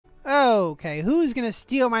Okay, who's gonna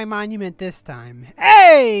steal my monument this time?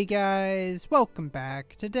 Hey guys, welcome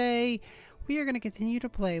back. Today we are gonna continue to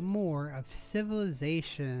play more of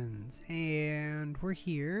Civilizations, and we're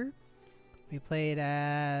here. We played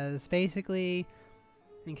as basically,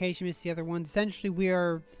 in case you missed the other ones, essentially we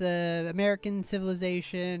are the American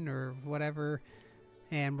civilization or whatever,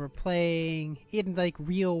 and we're playing in like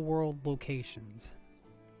real world locations.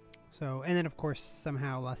 So, and then of course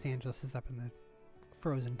somehow Los Angeles is up in the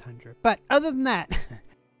frozen tundra. But other than that,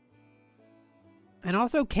 and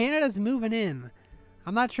also Canada's moving in.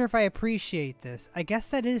 I'm not sure if I appreciate this. I guess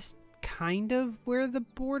that is kind of where the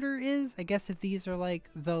border is. I guess if these are like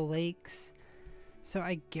the lakes. So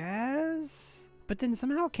I guess, but then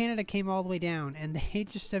somehow Canada came all the way down and they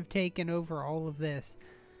just have taken over all of this.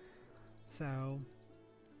 So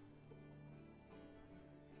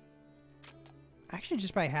actually,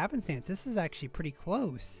 just by happenstance, this is actually pretty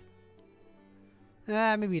close.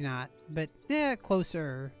 Maybe not, but yeah,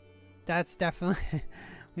 closer. That's definitely,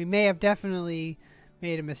 we may have definitely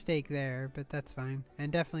made a mistake there, but that's fine. And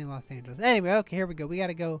definitely Los Angeles. Anyway, okay, here we go. We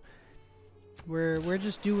gotta go. We're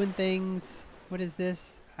just doing things. What is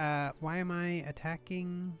this? Why am I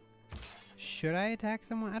attacking? Should I attack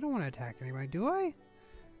someone? I don't want to attack anybody, do I?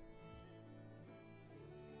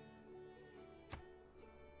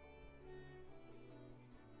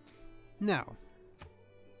 No.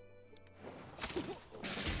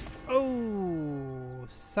 Oh,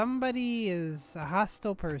 somebody is a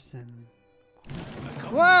hostile person.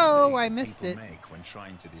 Whoa, I missed it.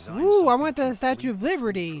 Ooh, I want the Statue of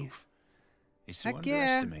Liberty. Heck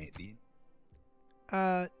yeah.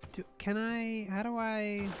 Can I, how do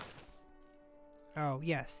I? Oh,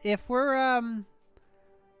 yes. If we're,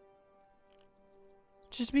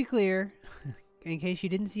 just to be clear, in case you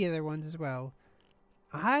didn't see other ones as well,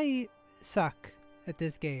 I suck at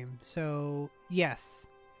this game. So, yes.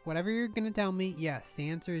 Whatever you're gonna tell me, yes. The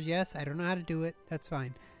answer is yes. I don't know how to do it. That's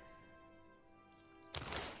fine.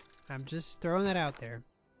 I'm just throwing that out there.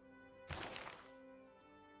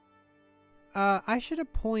 I should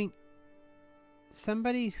appoint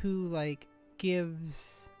somebody who, like,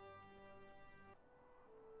 gives...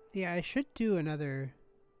 Yeah, I should do another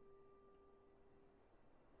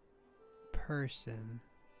person.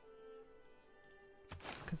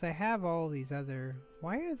 Because I have all these other...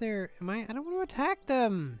 Why are there... I don't want to attack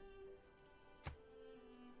them!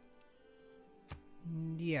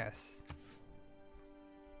 Yes.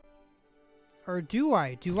 Or do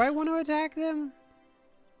I? Do I want to attack them?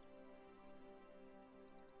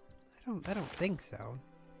 I don't think so.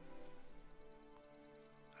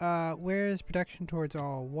 Where's production towards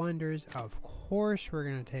all wonders? Of course we're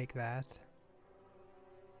gonna take that.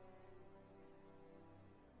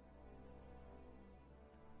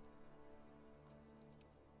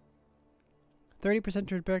 30%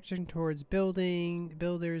 production towards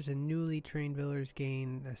builders and newly trained builders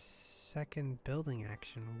gain a second building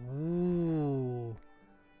action. Ooh.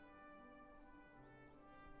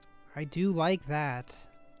 I do like that.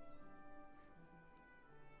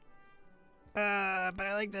 But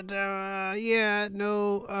I like that, yeah,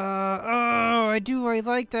 no, oh, I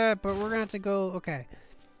like that, but we're gonna have to go, okay.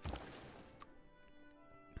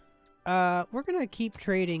 We're gonna keep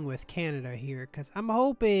trading with Canada here, because I'm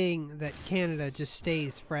hoping that Canada just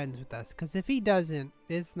stays friends with us, because if he doesn't,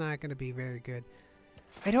 it's not gonna be very good.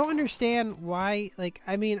 I don't understand why, like,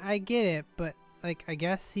 I mean, I get it, but, like, I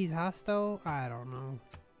guess he's hostile? I don't know.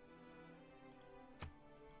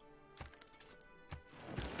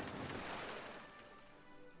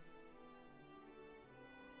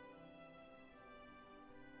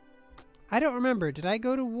 I don't remember. Did I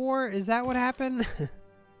go to war? Is that what happened?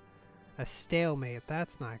 A stalemate.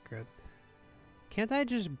 That's not good. Can't I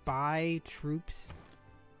just buy troops?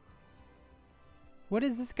 What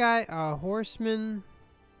is this guy? A horseman?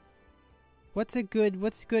 What's good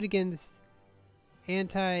against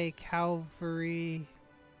anti-cavalry?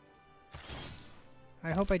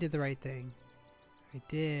 I hope I did the right thing. I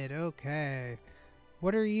did. Okay.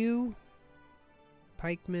 What are you?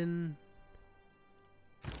 Pikeman.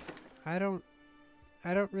 I don't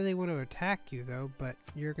really want to attack you though, but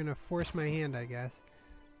you're gonna force my hand, I guess.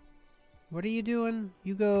 What are you doing?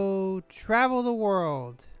 You go travel the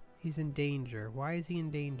world. He's in danger. Why is he in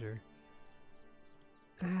danger?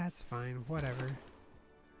 That's fine. Whatever.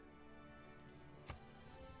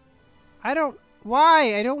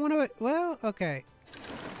 Why? I don't want to... Well, okay.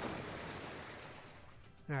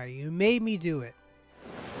 Alright, you made me do it.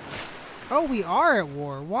 Oh, we are at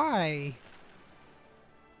war. Why?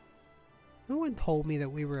 No one told me that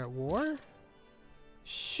we were at war.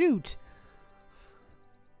 Shoot!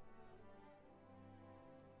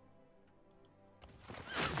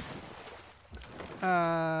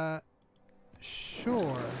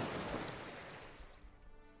 Sure.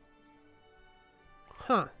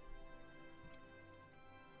 Huh.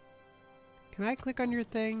 Can I click on your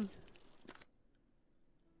thing?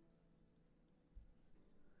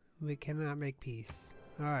 We cannot make peace.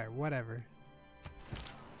 Alright, whatever.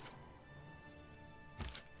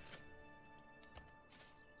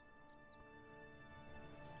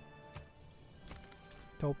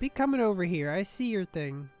 Don't be coming over here. I see your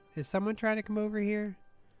thing. Is someone trying to come over here?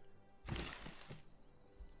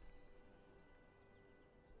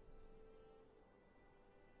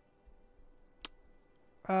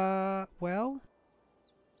 Well.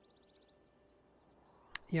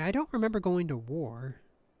 Yeah, I don't remember going to war.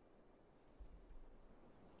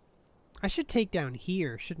 I should take down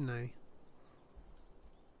here, shouldn't I?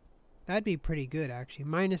 That'd be pretty good, actually.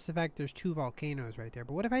 Minus the fact there's 2 volcanoes right there.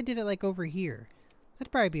 But what if I did it, like, over here?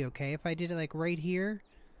 That'd probably be okay if I did it, like, right here.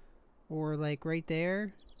 Or, like, right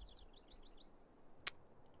there.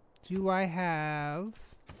 Do I have...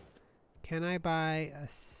 Can I buy a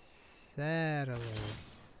settler?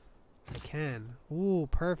 I can. Ooh,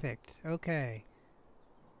 perfect. Okay.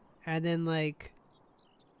 And then, like...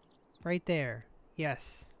 Right there.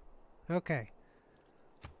 Yes. Okay.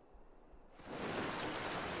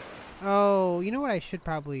 Oh, you know what I should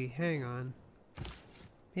probably... Hang on.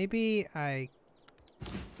 Maybe I...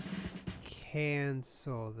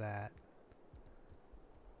 cancel that.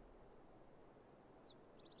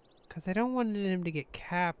 Because I don't want him to get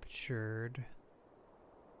captured.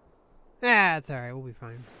 Ah, it's alright. We'll be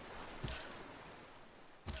fine.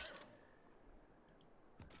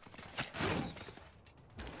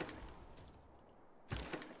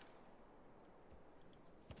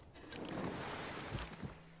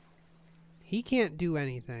 He can't do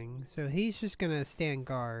anything, so he's just gonna stand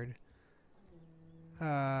guard.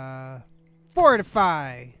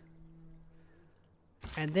 Fortify!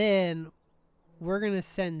 And then we're gonna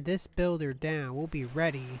send this builder down. We'll be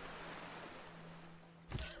ready.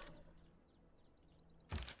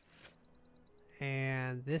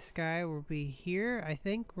 And this guy will be here. I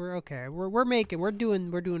think we're okay. We're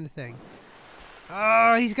doing the thing.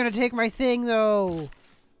 Oh, he's gonna take my thing though.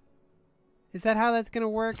 Is that how that's gonna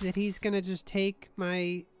work? That he's gonna just take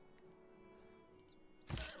my...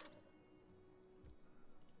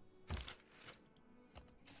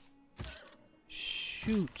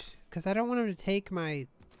 Shoot. Because I don't want him to take my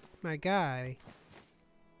guy.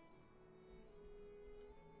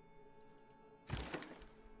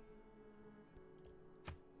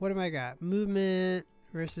 What have I got? Movement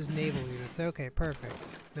versus naval units. Okay, perfect.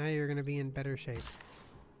 Now you're gonna be in better shape.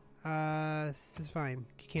 This is fine.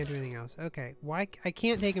 You can't do anything else. Okay, why? I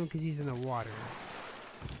can't take him because he's in the water.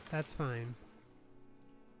 That's fine.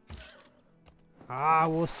 Ah,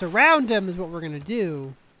 we'll surround him is what we're gonna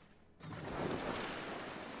do.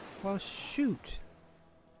 Well, shoot.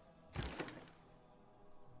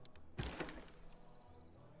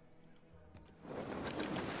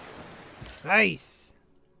 Nice.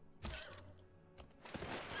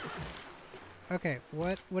 Okay,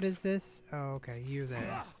 what is this? Oh, okay, you're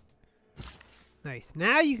there. Nice.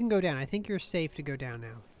 Now you can go down. I think you're safe to go down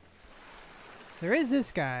now. There is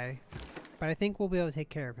this guy, but I think we'll be able to take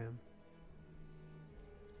care of him.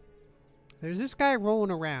 There's this guy rolling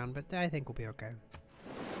around, but I think we'll be okay.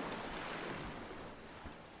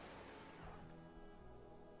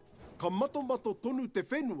 Ka mato tonu te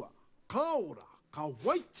whenua, ka ora, ka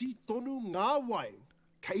waiti tonu ngā wain,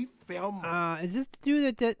 kei whea. Is this the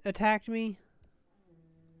dude that attacked me?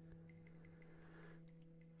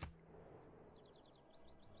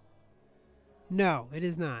 No, it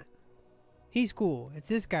is not. He's cool. It's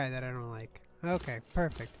this guy that I don't like. Okay,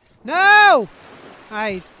 perfect. No!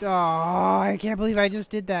 I can't believe I just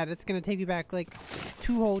did that. It's gonna take me back like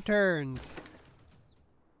 2 whole turns.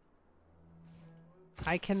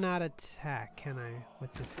 I cannot attack, can I,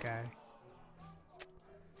 with this guy?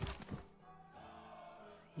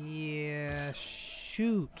 Yeah,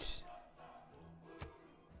 shoot.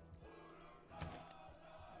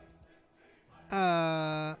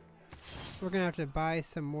 We're gonna have to buy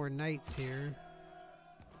some more knights here.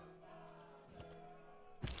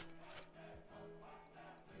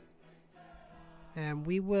 And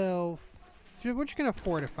we will... We're just gonna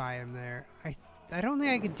fortify him there. I don't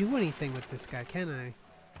think I could do anything with this guy, can I?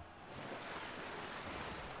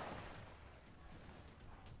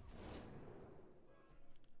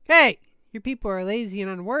 Hey! Your people are lazy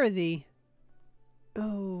and unworthy.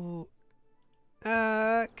 Oh...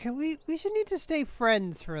 we should need to stay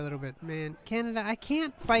friends for a little bit, man. Canada, I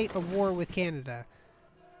can't fight a war with Canada.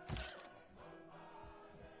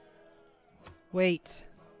 Wait.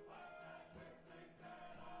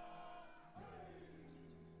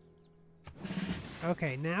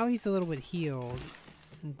 Okay, now he's a little bit healed.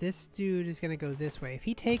 And this dude is gonna go this way. If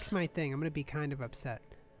he takes my thing, I'm gonna be kind of upset.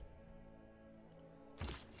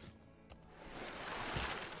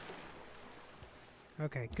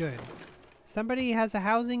 Okay, good. Somebody has a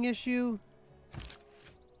housing issue?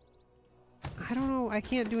 I don't know. I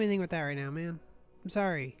can't do anything with that right now, man. I'm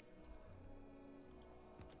sorry.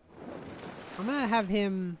 I'm gonna have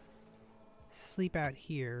him sleep out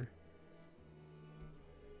here.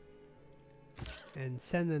 And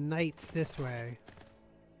send the knights this way.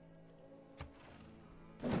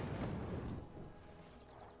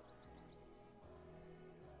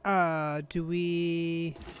 Do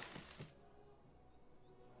we...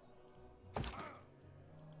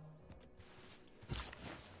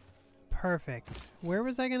 Perfect. Where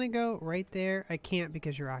was I gonna go? Right there? I can't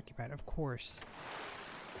because you're occupied, of course.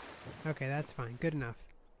 Okay, that's fine. Good enough.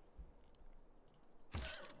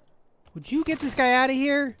 Would you get this guy out of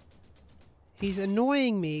here? He's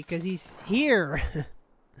annoying me because he's here.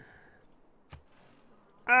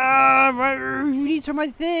 You need some of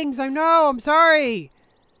my things. I know. I'm sorry.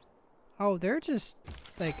 Oh, they're just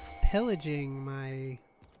like pillaging my...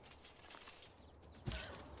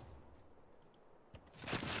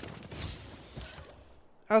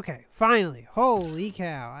 Okay, finally. Holy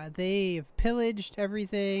cow. They've pillaged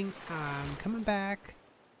everything. I'm coming back.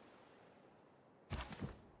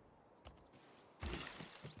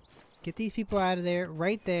 Get these people out of there.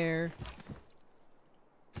 Right there.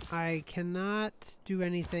 I cannot do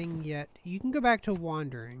anything yet. You can go back to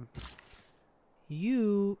wandering.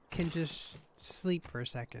 You can just sleep for a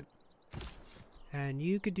second. And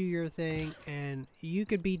you could do your thing. And you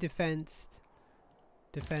could be defensed.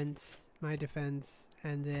 Defense. My defense.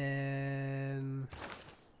 And then...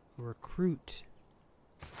 recruit.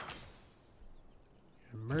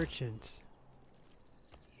 A merchant.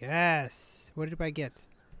 Yes! What did I get?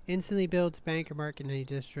 Instantly builds bank or market in any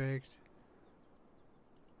district.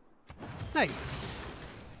 Nice.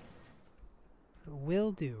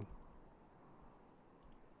 Will do.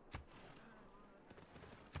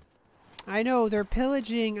 I know, they're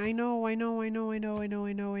pillaging. I know.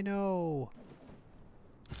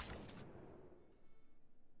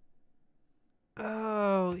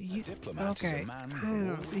 Oh, you... Okay. I don't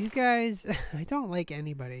know. You guys... I don't like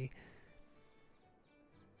anybody.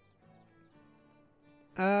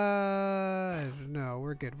 No,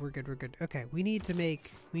 we're good. Okay, we need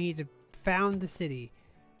to found the city.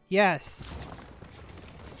 Yes.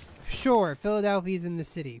 Sure, Philadelphia's in the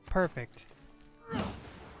city. Perfect.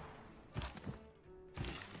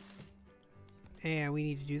 And we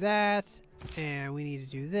need to do that. And we need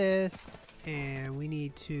to do this. And we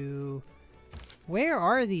need to... Where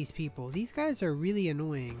are these people? These guys are really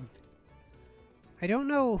annoying. I don't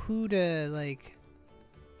know who to, like...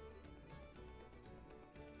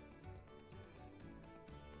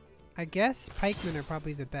 I guess pikemen are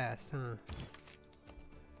probably the best, huh?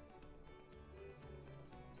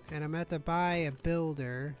 And I'm gonna have to buy a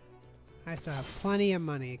builder. I still have plenty of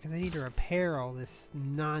money because I need to repair all this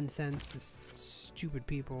nonsense, this stupid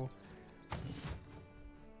people.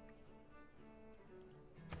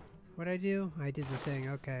 What'd I do? I did the thing,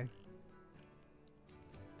 okay.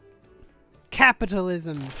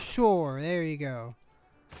 Capitalism, sure, there you go.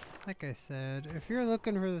 Like I said, if you're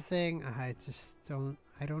looking for the thing, I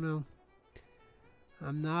don't know.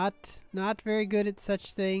 I'm not very good at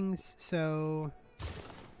such things, so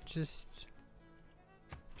just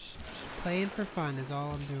playing for fun is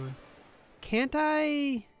all I'm doing. Can't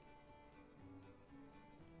I?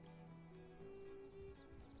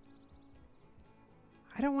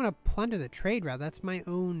 I don't want to plunder the trade route. That's my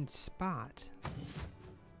own spot.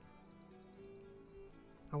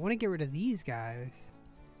 I want to get rid of these guys.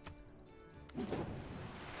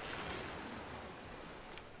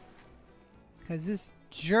 Because this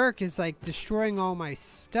jerk is like destroying all my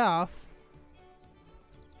stuff.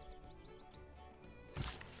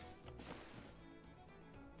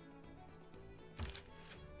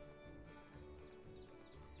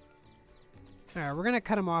 Alright, we're going to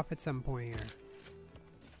cut him off at some point here.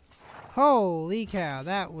 Holy cow,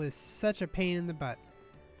 that was such a pain in the butt.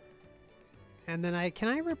 And then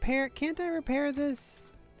can't I repair this?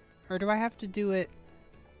 Or do I have to do it?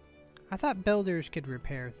 I thought builders could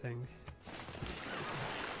repair things.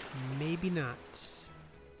 Maybe not.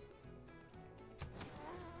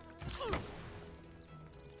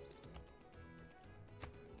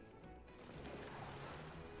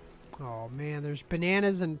 Oh man, there's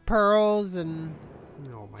bananas and pearls and...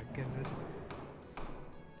 Oh my goodness.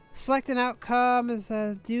 Select an outcome as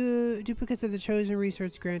duplicates of the chosen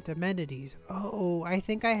resource grant amenities. Oh, I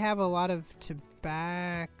think I have a lot of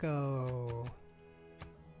tobacco.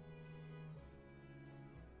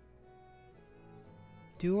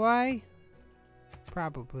 Do I?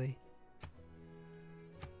 Probably.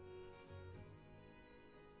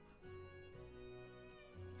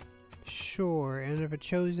 Sure, and if a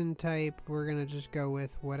chosen type, we're gonna just go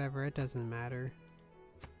with whatever, it doesn't matter.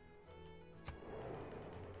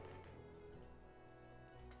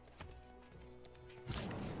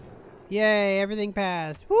 Yay, everything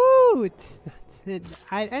passed. Woo!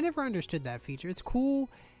 I never understood that feature. It's cool,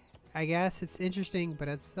 I guess. It's interesting, but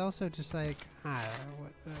it's also just like, I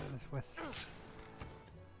don't know, what's...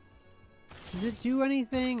 Does it do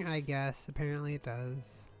anything? I guess. Apparently it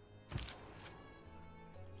does.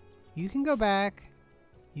 You can go back.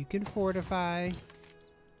 You can fortify.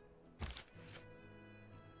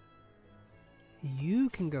 You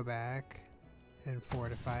can go back and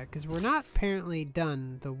fortify, because we're not apparently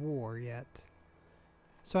done the war yet.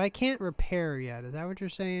 So I can't repair yet. Is that what you're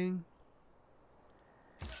saying?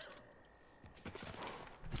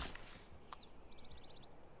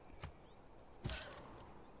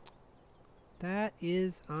 That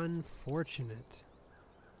is unfortunate.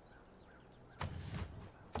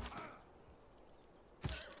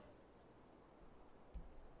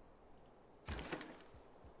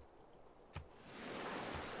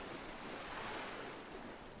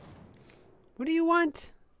 What do you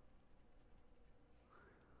want?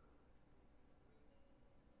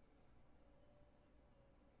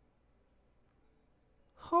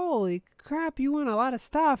 Holy crap, you want a lot of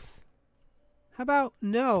stuff. How about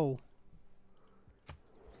no?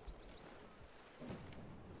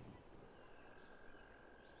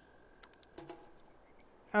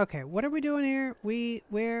 Okay, what are we doing here?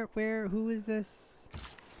 Who is this?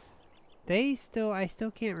 I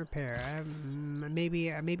still can't repair.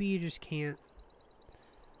 Maybe you just can't.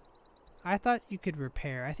 I thought you could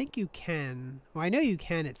repair. I think you can. Well, I know you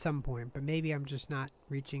can at some point, but maybe I'm just not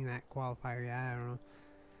reaching that qualifier yet. I don't know.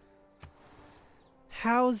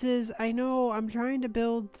 Houses. I know. I'm trying to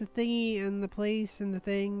build the thingy and the place and the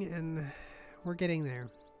thing, and we're getting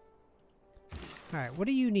there. Alright, what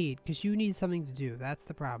do you need? Because you need something to do. That's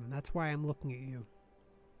the problem. That's why I'm looking at you.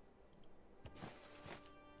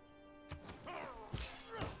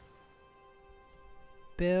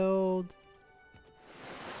 Build.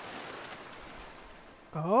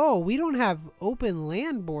 Oh, we don't have open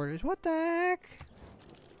land borders. What the heck?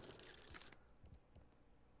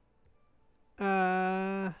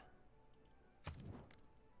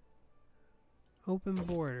 Open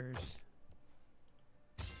borders.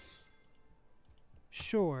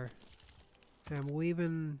 Sure. And we'll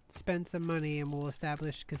even spend some money and we'll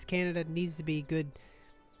establish, because Canada needs to be good.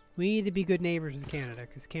 We need to be good neighbors with Canada,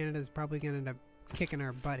 because Canada's probably going to end up kicking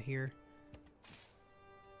our butt here.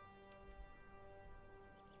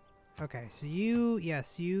 Okay, so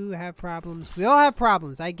yes, you have problems. We all have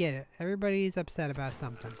problems. I get it. Everybody's upset about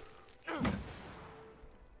something.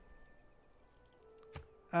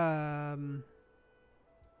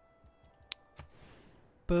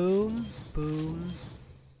 Boom, boom.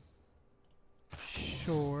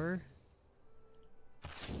 Sure.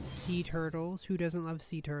 Sea turtles. Who doesn't love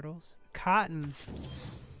sea turtles? Cotton.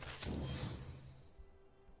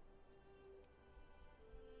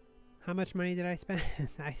 How much money did I spend?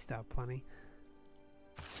 I still have plenty.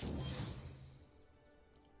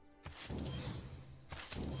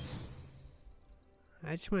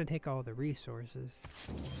 I just want to take all the resources.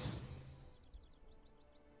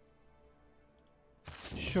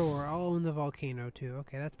 Sure, I'll own the volcano too.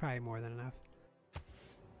 Okay, that's probably more than enough.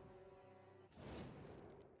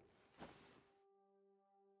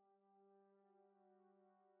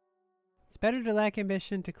 It's better to lack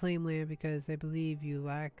ambition to claim land, because I believe you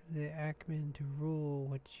lack the acumen to rule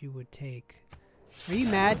what you would take. Are you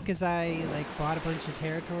mad because I bought a bunch of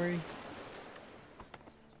territory?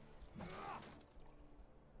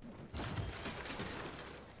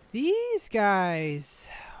 These guys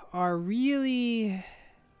are really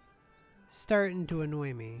starting to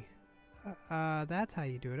annoy me. That's how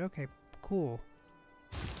you do it. Okay, cool.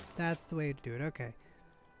 That's the way to do it. Okay.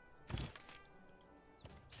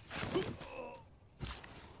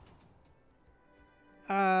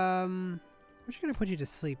 We're just gonna put you to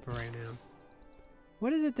sleep for right now.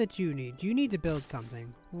 What is it that you need? You need to build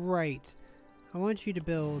something. Right. I want you to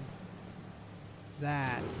build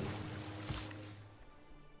that.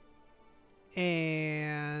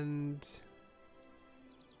 And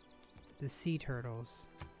the sea turtles.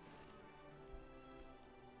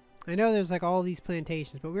 I know there's all these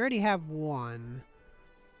plantations, but we already have one.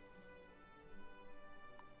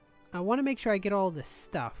 I want to make sure I get all this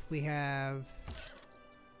stuff. We have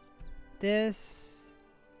this.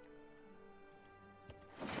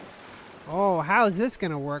 Oh, how is this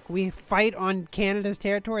gonna work? We fight on Canada's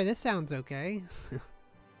territory? This sounds okay.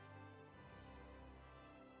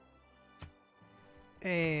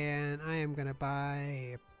 And I am gonna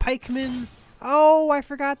buy a pikeman. Oh, I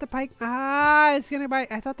forgot the pike. Ah, it's gonna buy.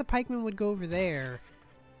 I thought the pikeman would go over there.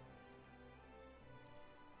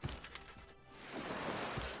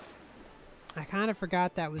 I kind of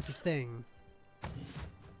forgot that was a thing.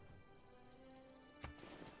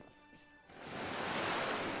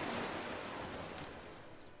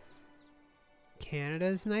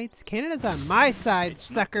 Canada's knights? Canada's on my side, It's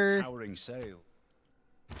sucker. not the towering sail.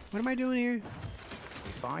 What am I doing here?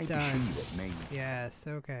 If I be Done. she that made Yes,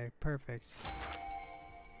 okay, perfect.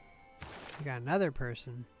 We got another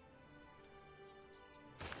person.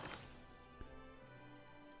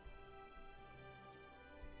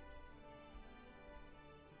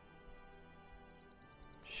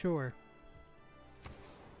 Sure.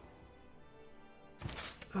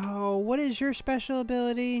 Oh, what is your special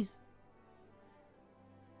ability?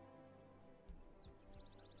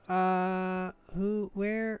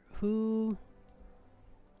 Who?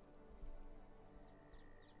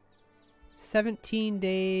 17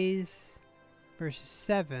 days versus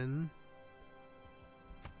 7.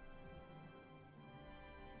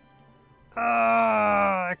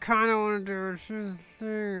 I kind of want to do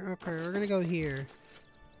it. Okay, we're gonna go here.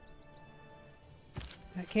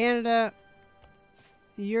 Canada,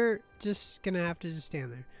 you're just gonna have to just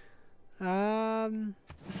stand there.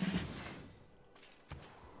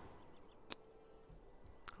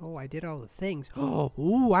 Oh, I did all the things. Oh,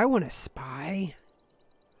 ooh, I want to spy.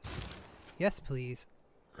 Yes, please.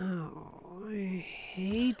 Oh, I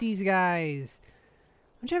hate these guys.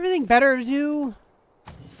 Don't you have anything better to do?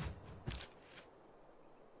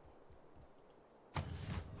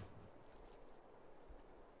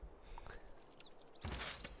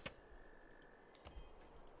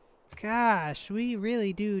 Gosh, we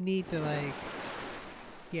really do need to, like...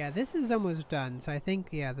 Yeah, this is almost done, so I think,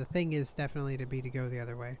 yeah, the thing is definitely to go the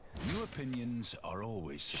other way. new opinions are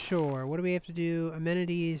always Sure, what do we have to do?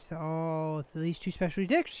 Amenities to all, at least 2 specialty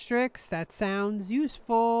districts. That sounds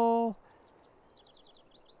useful.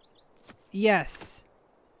 Yes.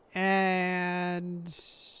 And...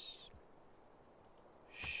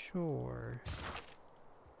 Sure.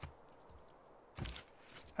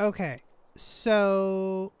 Okay,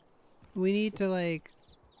 so... We need to, like...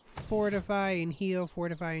 fortify and heal.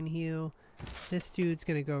 This dude's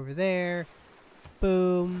gonna go over there.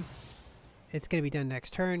 Boom. It's gonna be done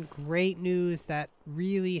next turn. Great news. That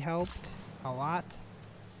really helped a lot.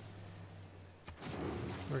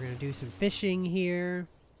 We're gonna do some fishing here.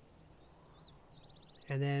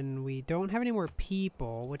 And then we don't have any more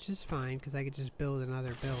people, which is fine because I could just build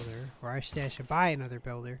another builder. Or I should buy another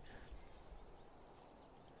builder.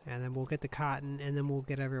 And then we'll get the cotton and then we'll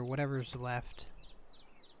get whatever's left.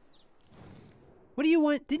 What do you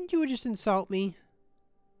want? Didn't you just insult me?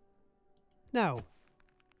 No.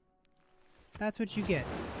 That's what you get.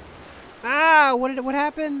 Ah! What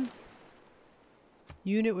happened?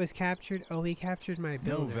 Unit was captured. Oh, he captured my no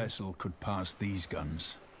builder. vessel could pass these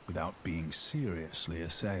guns without being seriously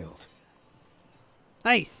assailed.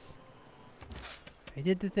 Nice! I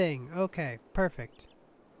did the thing. Okay, perfect.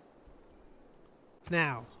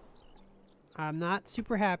 Now, I'm not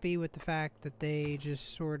super happy with the fact that they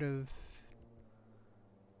just sort of...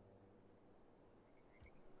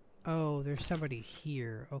 Oh, there's somebody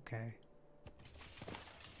here. Okay.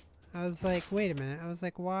 I was like, wait a minute. I was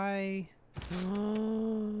like, why?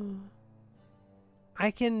 Oh.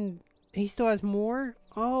 I can... He still has more?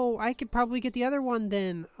 Oh, I could probably get the other one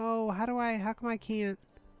then. Oh, how come I can't?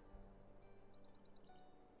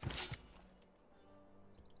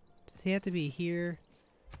 Does he have to be here?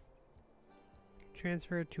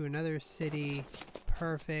 Transfer to another city.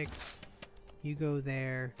 Perfect. You go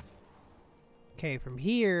there. Okay, from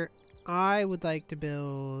here, I would like to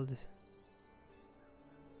build...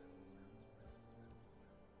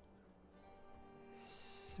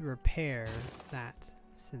 repair that,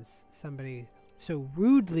 since somebody so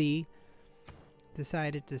rudely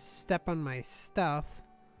decided to step on my stuff.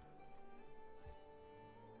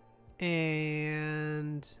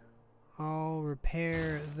 And I'll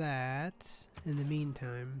repair that in the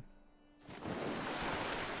meantime.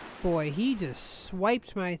 Boy, he just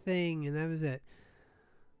swiped my thing and that was it.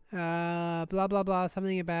 Blah blah blah,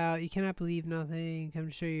 something about you cannot believe nothing. Come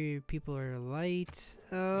to show you people are light.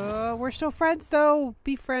 We're still friends though.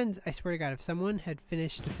 Be friends. I swear to God, if someone had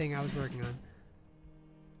finished the thing I was working on.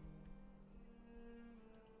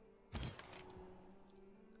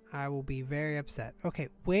 I will be very upset. Okay,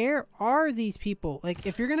 where are these people? Like,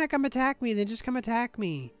 if you're gonna come attack me, then just come attack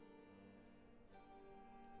me.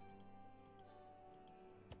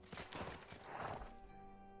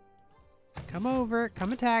 Come over,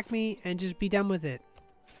 come attack me, and just be done with it.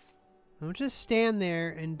 Don't just stand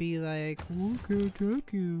there and be like, okay,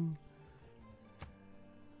 thank you.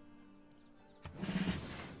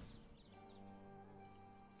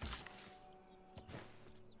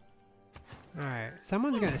 Alright,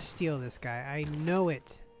 someone's gonna steal this guy. I know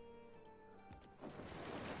it.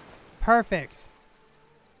 Perfect.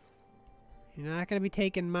 You're not gonna be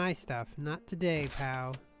taking my stuff. Not today,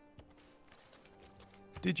 pal.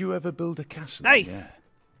 Did you ever build a castle? Nice! Yeah.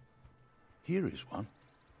 Here is one.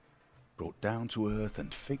 Brought down to earth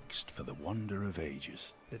and fixed for the wonder of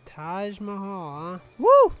ages. The Taj Mahal, huh?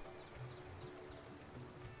 Woo!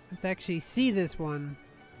 Let's actually see this one.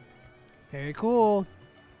 Very cool.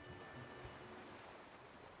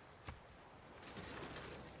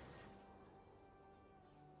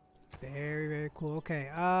 Very, very cool. Okay,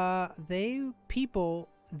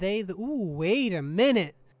 ooh, wait a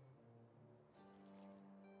minute.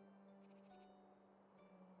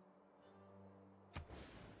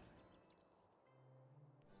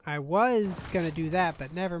 I was gonna do that,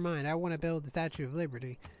 but never mind. I want to build the Statue of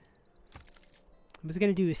Liberty. I was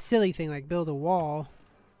gonna do a silly thing like build a wall.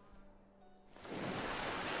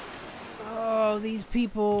 Oh, these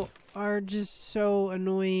people are just so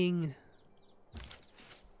annoying.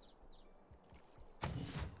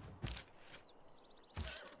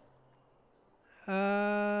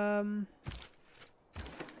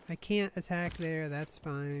 I can't attack there. That's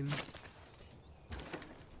fine.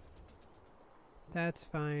 That's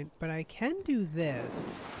fine. But I can do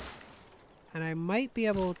this. And I might be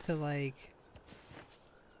able to, like...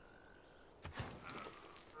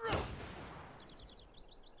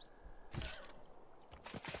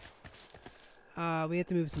 we have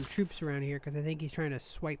to move some troops around here because I think he's trying to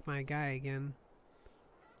swipe my guy again.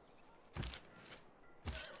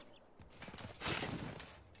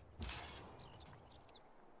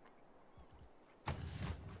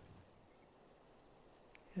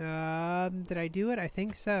 Did I do it? I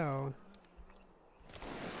think so.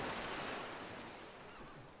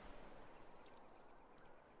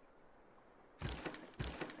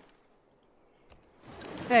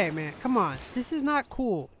 Hey man, come on. This is not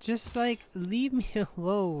cool. Just like, leave me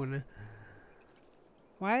alone.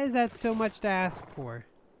 Why is that so much to ask for?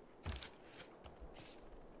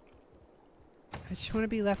 I just want to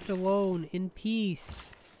be left alone in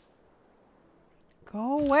peace.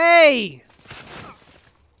 Go away!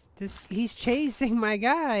 He's chasing my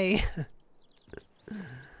guy.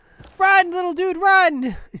 Run, little dude,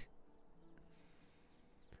 run!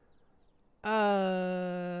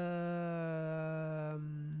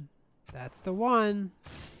 That's the one.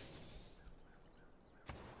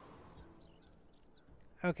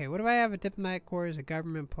 Okay, what do I have? A diplomatic quarters, a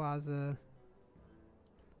government plaza.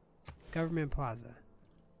 Government plaza.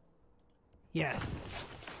 Yes.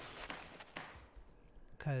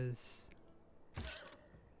 Because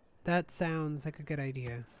that sounds like a good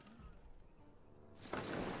idea.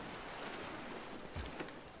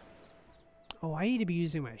 Oh, I need to be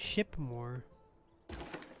using my ship more.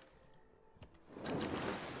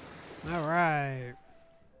 Alright.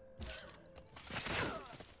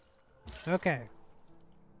 Okay.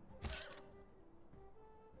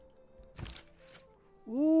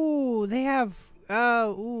 Ooh, they have...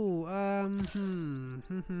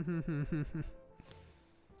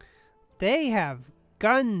 They have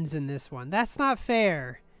guns in this one. That's not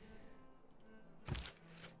fair.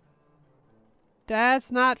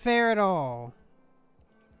 That's not fair at all.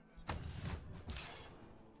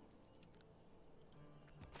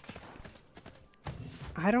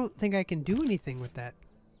 I don't think I can do anything with that.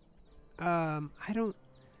 I don't...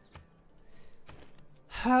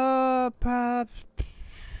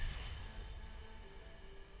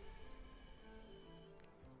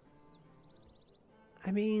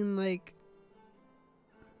 I mean, like...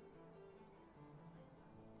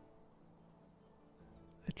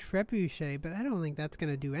 a trebuchet, but I don't think that's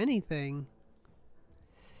gonna do anything.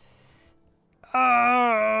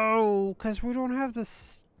 Oh, because we don't have the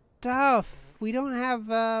stuff. We don't have,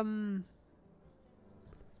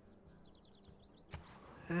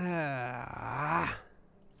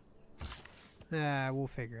 we'll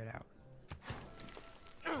figure it out.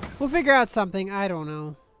 We'll figure out something. I don't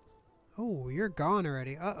know. Oh, you're gone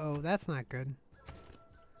already. Uh-oh, that's not good.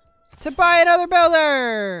 To buy another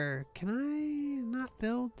builder! Can I not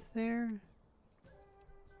build there?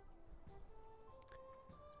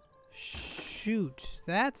 Shoot,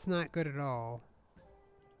 that's not good at all.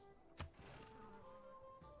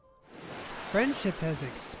 Friendship has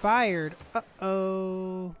expired.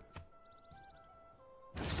 Uh-oh.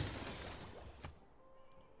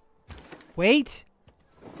 Wait!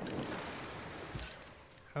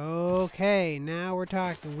 Okay, now we're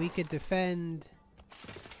talking. We could defend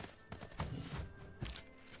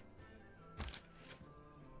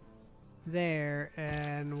there,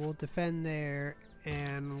 and we'll defend there,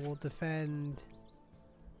 and we'll defend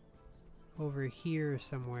over here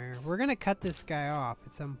somewhere. We're gonna cut this guy off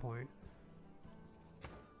at some point.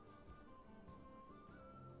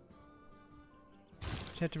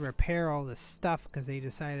 Just have to repair all this stuff because they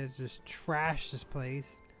decided to just trash this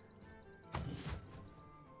place.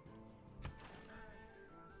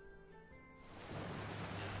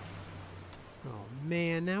 Oh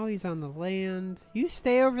man, now he's on the land. You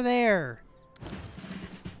stay over there.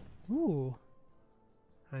 Ooh.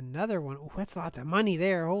 Another one. Ooh, that's lots of money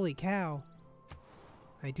there. Holy cow.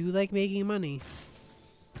 I do like making money.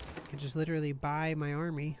 I can just literally buy my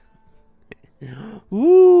army.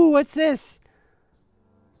 Ooh, what's this?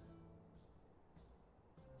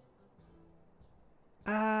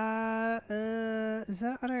 Is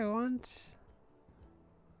that what I want?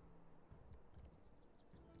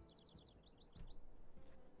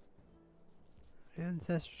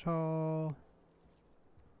 Ancestral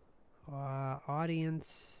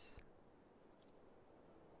audience.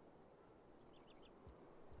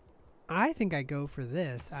 I think I go for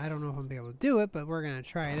this. I don't know if I'm gonna be able to do it, but we're gonna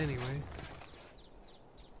try it anyway.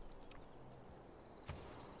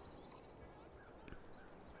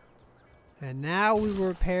 And now we will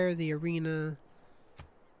repair the arena.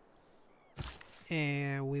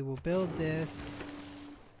 And we will build this.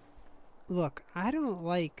 Look, I don't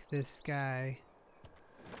like this guy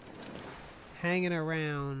hanging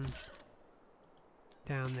around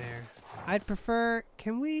down there. I'd prefer,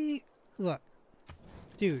 can we, look,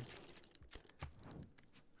 dude,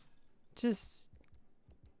 just,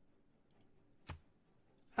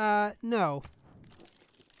 no,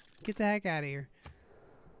 get the heck out of here.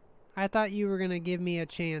 I thought you were gonna give me a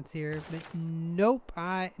chance here, but nope,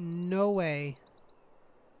 no way.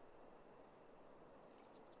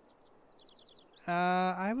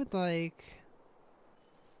 I would like,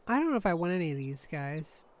 I don't know if I want any of these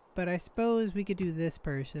guys, but I suppose we could do this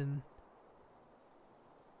person.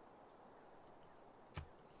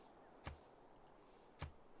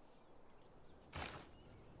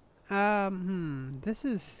 This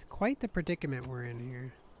is quite the predicament we're in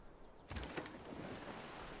here.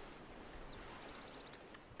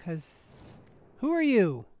 'Cause, who are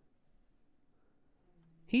you?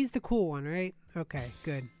 He's the cool one, right? Okay,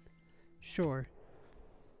 good. Sure.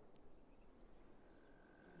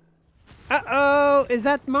 Uh-oh! Is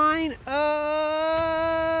that mine?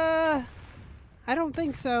 I don't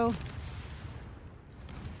think so.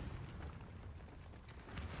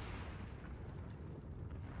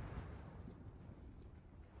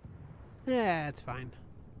 Yeah, it's fine.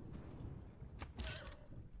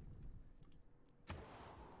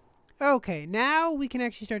 Okay, now we can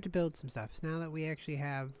actually start to build some stuff. So now that we actually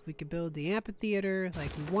have, we could build the amphitheater like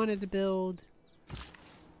we wanted to build.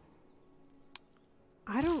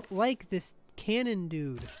 I don't like this cannon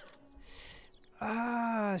dude.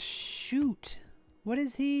 Ah, shoot. What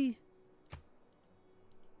is he?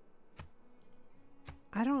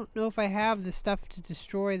 I don't know if I have the stuff to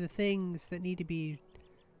destroy the things that need to be...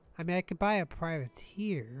 I mean, I could buy a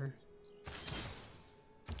privateer.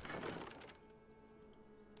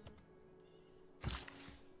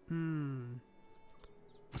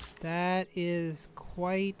 That is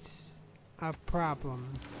quite a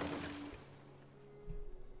problem.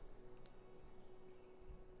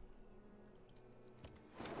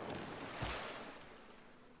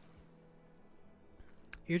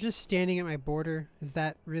 You're just standing at my border? Is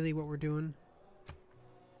that really what we're doing?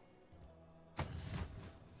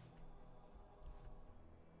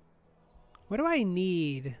 What do I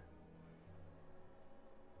need?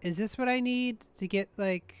 Is this what I need to get,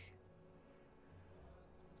 like...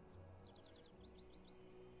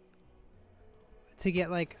 to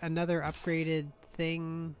get, like, another upgraded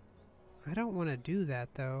thing? I don't want to do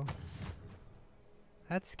that, though.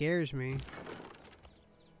 That scares me.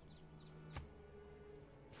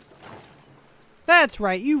 That's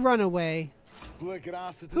right, you run away. Who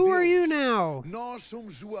are you now? Nós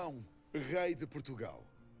somos João, rei de Portugal.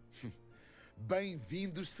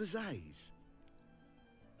 Bem-vindos sejais.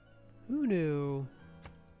 Who knew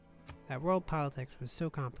that world politics was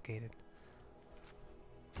so complicated?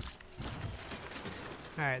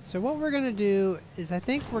 Alright, so what we're gonna do is I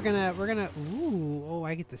think we're gonna ooh, oh,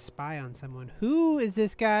 I get to spy on someone. Who is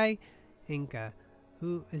this guy? Inca.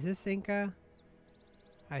 Who is this Inca?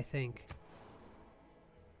 I think.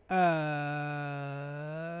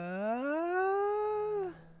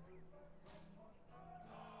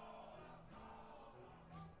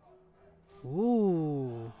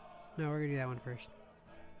 Ooh. No, we're gonna do that one first.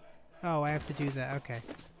 Oh, I have to do that. Okay.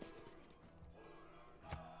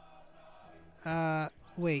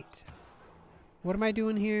 Wait. What am I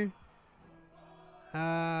doing here?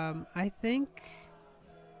 I think...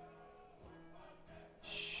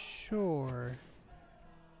 Sure.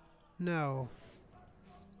 No.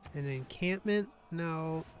 An encampment?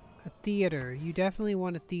 No. A theater. You definitely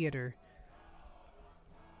want a theater.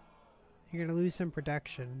 You're gonna lose some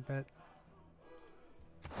production, but...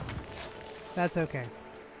 That's okay.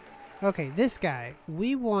 Okay, this guy.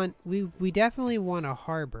 We definitely want a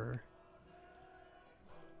harbor.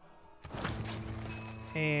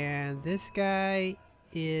 And this guy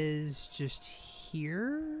is just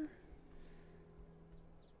here?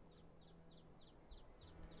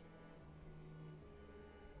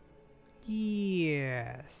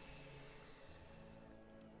 Yes.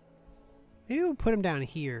 Maybe we'll put him down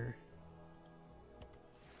here.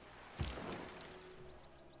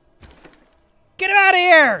 Get him out of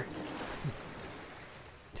here!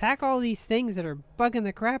 Attack all these things that are bugging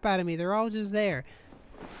the crap out of me. They're all just there.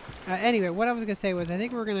 Anyway, what I was going to say was I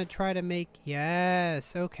think we're going to try to make...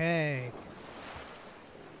 Yes, okay.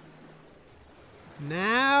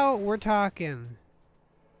 Now we're talking.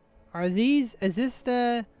 Are these... Is this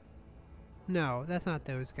the... No, that's not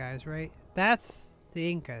those guys, right? That's the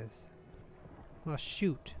Incas. Well,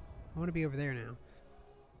 shoot. I want to be over there now.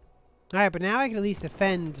 Alright, but now I can at least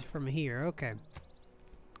defend from here. Okay.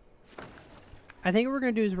 I think what we're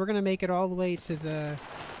going to do is we're going to make it all the way to the...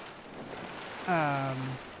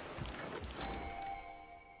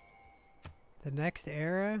 the next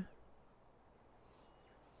era.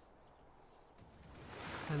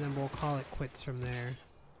 And then we'll call it quits from there.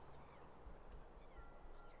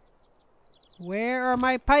 Where are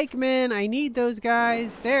my pikemen? I need those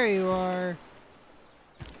guys. There you are.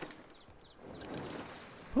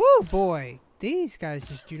 Woo, boy. These guys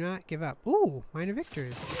just do not give up. Ooh, minor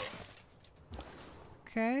victories.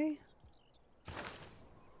 Okay.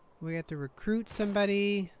 We have to recruit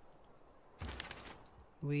somebody.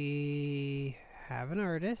 We have an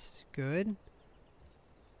artist. Good.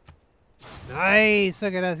 Nice.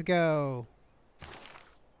 Look at us go.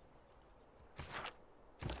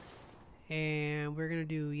 And we're going to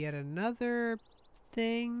do yet another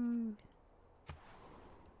thing.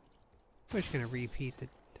 We're just going to repeat the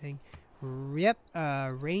thing. Yep.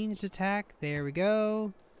 Ranged attack. There we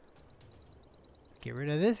go. Get rid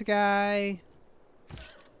of this guy.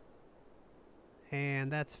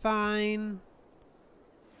 And that's fine.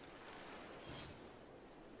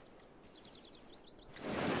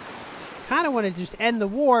 Kind of want to just end the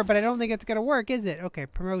war, but I don't think it's going to work, is it? Okay,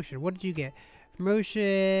 promotion. What did you get?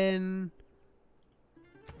 Promotion.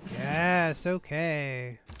 Yes,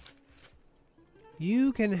 okay.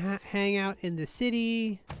 You can hang out in the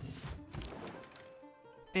city.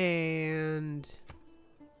 And...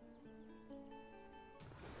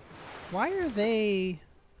 Why are they...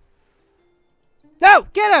 No!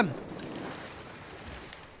 Get him!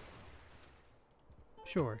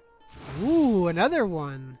 Sure. Ooh, another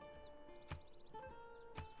one.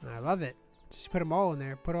 I love it. Just put them all in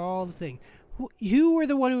there. Put all the things. You were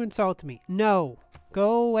the one who insulted me. No.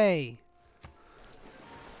 Go away.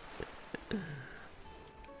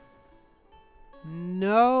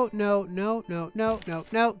 No, no, no, no, no, no,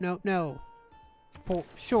 no, no, no. For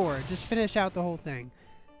sure. Just finish out the whole thing.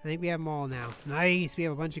 I think we have them all now. Nice. We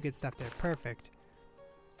have a bunch of good stuff there. Perfect.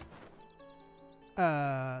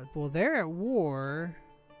 Well, they're at war.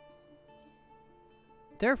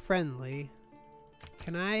 They're friendly.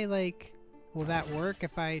 Can I, like... Will that work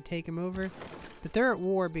if I take them over? But they're at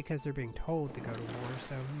war because they're being told to go to war,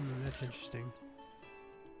 so that's interesting.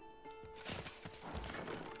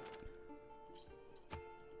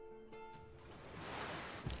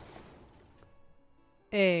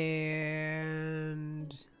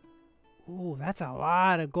 And... Ooh, that's a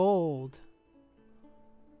lot of gold.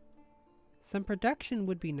 Some production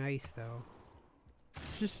would be nice, though.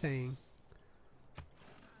 Just saying.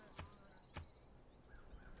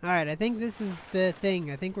 Alright, I think this is the thing.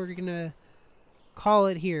 I think we're gonna call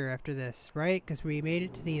it here after this, right? Because we made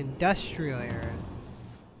it to the industrial era.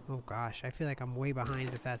 Oh gosh, I feel like I'm way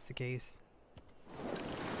behind if that's the case.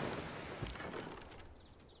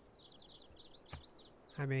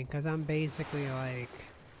 I mean, because I'm basically like...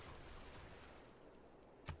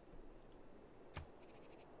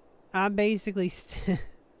 I'm basically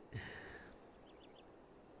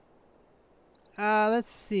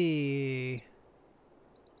let's see.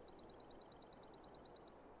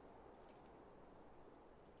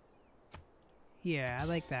 Yeah, I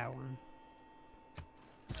like that one.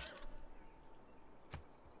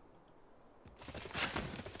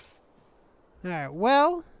 Alright,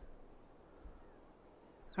 well,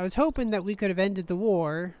 I was hoping that we could have ended the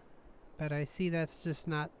war, but I see that's just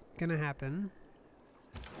not gonna happen.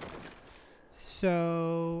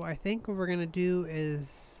 So I think what we're gonna do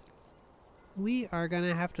is we are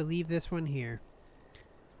gonna have to leave this one here.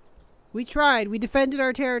 We tried. We defended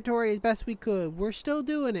our territory as best we could. We're still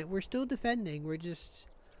doing it. We're still defending. We're just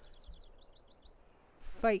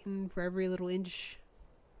fighting for every little inch.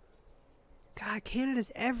 God,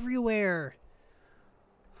 Canada's everywhere.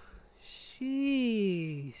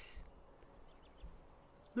 Jeez.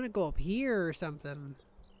 I'm gonna go up here or something.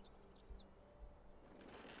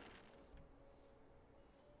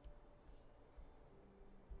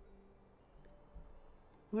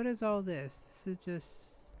 What is all this? This is just...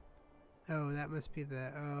 Oh, that must be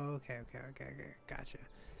the... Oh, okay. Gotcha.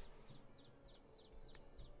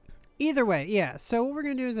 Either way, yeah. So what we're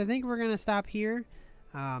going to do is I think we're going to stop here.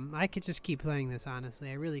 I could just keep playing this, honestly.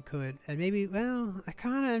 I really could. And maybe, well, I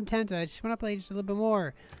kind of am tempted. I just want to play just a little bit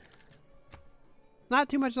more. Not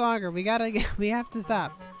too much longer. We have to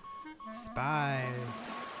stop. Spy.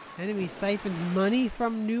 Enemy siphoned money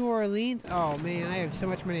from New Orleans? Oh, man, I have so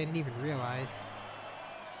much money I didn't even realize.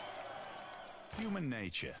 Human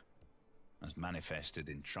nature, as manifested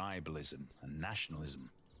in tribalism and nationalism.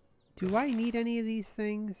 Do I need any of these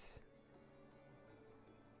things?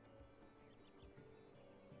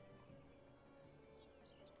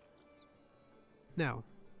 No.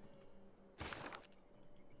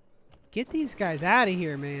 Get these guys out of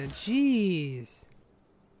here, man. Jeez.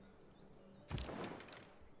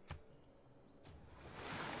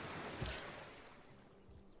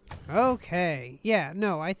 Okay. Yeah,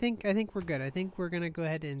 no, I think we're good. I think we're gonna go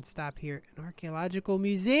ahead and stop here. An archaeological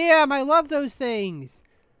museum! I love those things!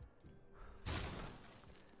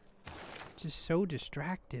 Just so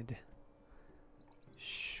distracted.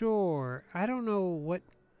 Sure. I don't know what...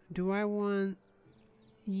 Do I want...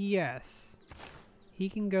 Yes. He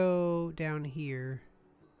can go down here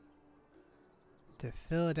to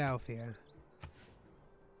Philadelphia.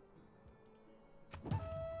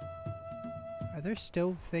 Are there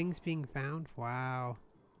still things being found? Wow.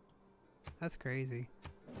 That's crazy.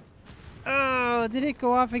 Oh, did it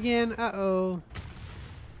go off again? Uh-oh.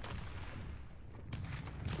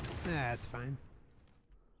 That's fine.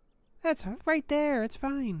 That's right there. It's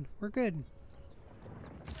fine. We're good.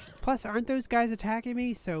 Plus, aren't those guys attacking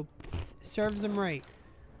me? So, serves them right.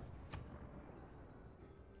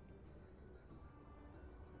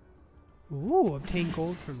 Ooh, obtain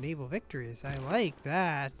gold from naval victories. I like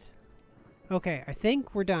that. Okay, I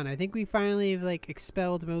think we're done. I think we finally like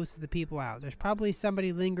expelled most of the people out. There's probably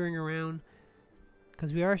somebody lingering around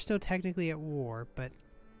because we are still technically at war, but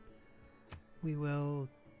we will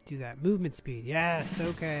do that. Movement speed. Yes,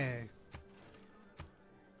 okay.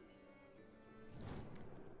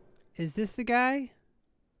 Is this the guy?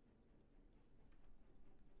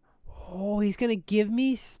 Oh, he's gonna give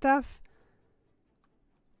me stuff?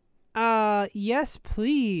 Yes,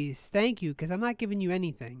 please. Thank you, because I'm not giving you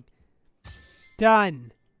anything.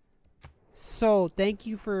 Done. So, thank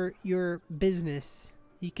you for your business.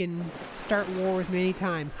 You can start war with me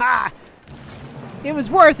anytime. Ha! It was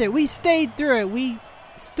worth it. We stayed through it. We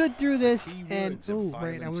stood through this. And, oh,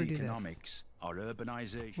 right, I want to do this. Our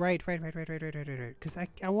urbanization. Right. Because I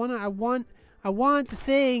want the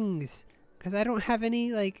things. Because I don't have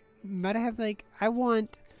any, like, might have, like, I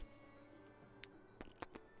want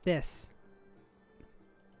this.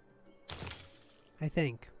 I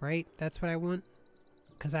think, right? That's what I want.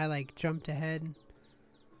 Because I, like, jumped ahead.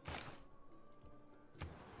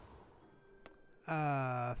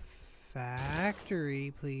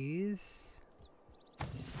 Factory, please.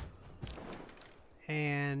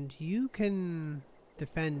 And you can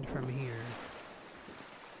defend from here.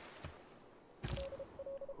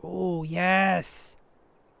 Oh, yes!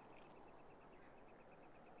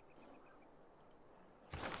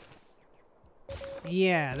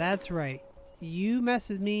 Yeah, that's right. You mess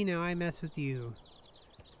with me, now I mess with you.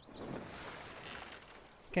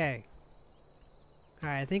 Okay.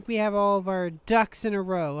 Alright, I think we have all of our ducks in a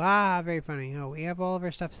row. Ah, very funny. Oh, we have all of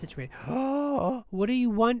our stuff situated. Oh, what do you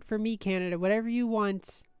want from me, Canada? Whatever you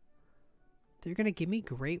want. They're going to give me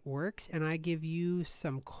great works, and I give you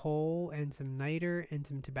some coal and some niter and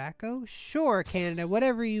some tobacco? Sure, Canada,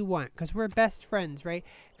 whatever you want, because we're best friends, right?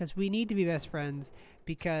 Because we need to be best friends,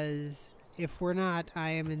 because if we're not,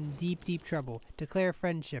 I am in deep, deep trouble. Declare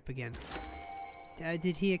friendship again.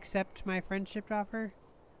 Did he accept my friendship offer?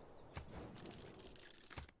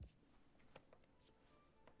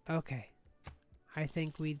 Okay. I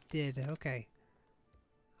think we did. Okay.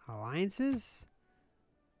 Alliances?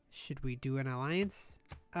 Should we do an alliance?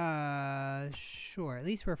 Sure. At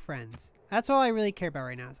least we're friends. That's all I really care about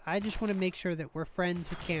right now. I just want to make sure that we're friends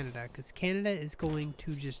with Canada, because Canada is going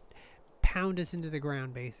to just pound us into the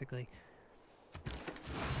ground, basically.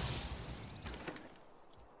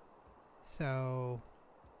 So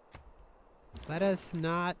let us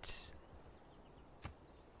not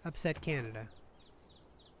upset Canada.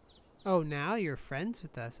 Oh, now you're friends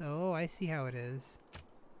with us. Oh, I see how it is.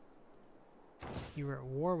 You were at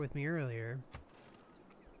war with me earlier.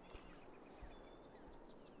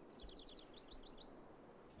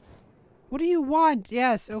 What do you want?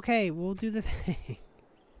 Yes, okay, we'll do the thing.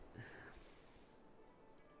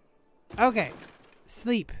 Okay,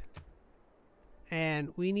 sleep.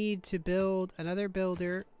 And we need to build another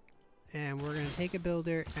builder. And we're going to take a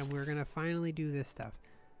builder and we're going to finally do this stuff.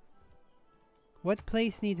 What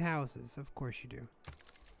place needs houses? Of course you do.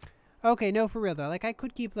 Okay, no, for real though. Like, I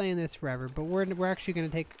could keep playing this forever, but we're actually going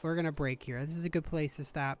to we're going to break here. This is a good place to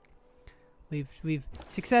stop. We've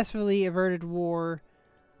successfully averted war.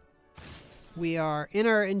 We are in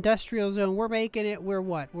our industrial zone. We're making it. We're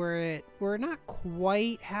what? We're not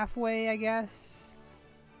quite halfway, I guess.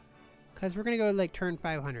 Because we're going to go to like turn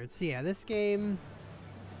 500. So yeah, this game...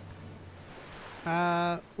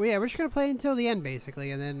 well, yeah, we're just going to play until the end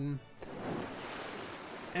basically, and then...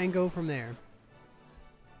 and go from there.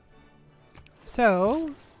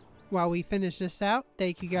 So, while we finish this out,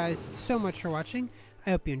 thank you guys so much for watching.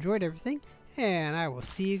 I hope you enjoyed everything, and I will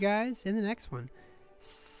see you guys in the next one.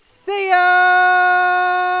 See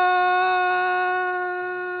ya!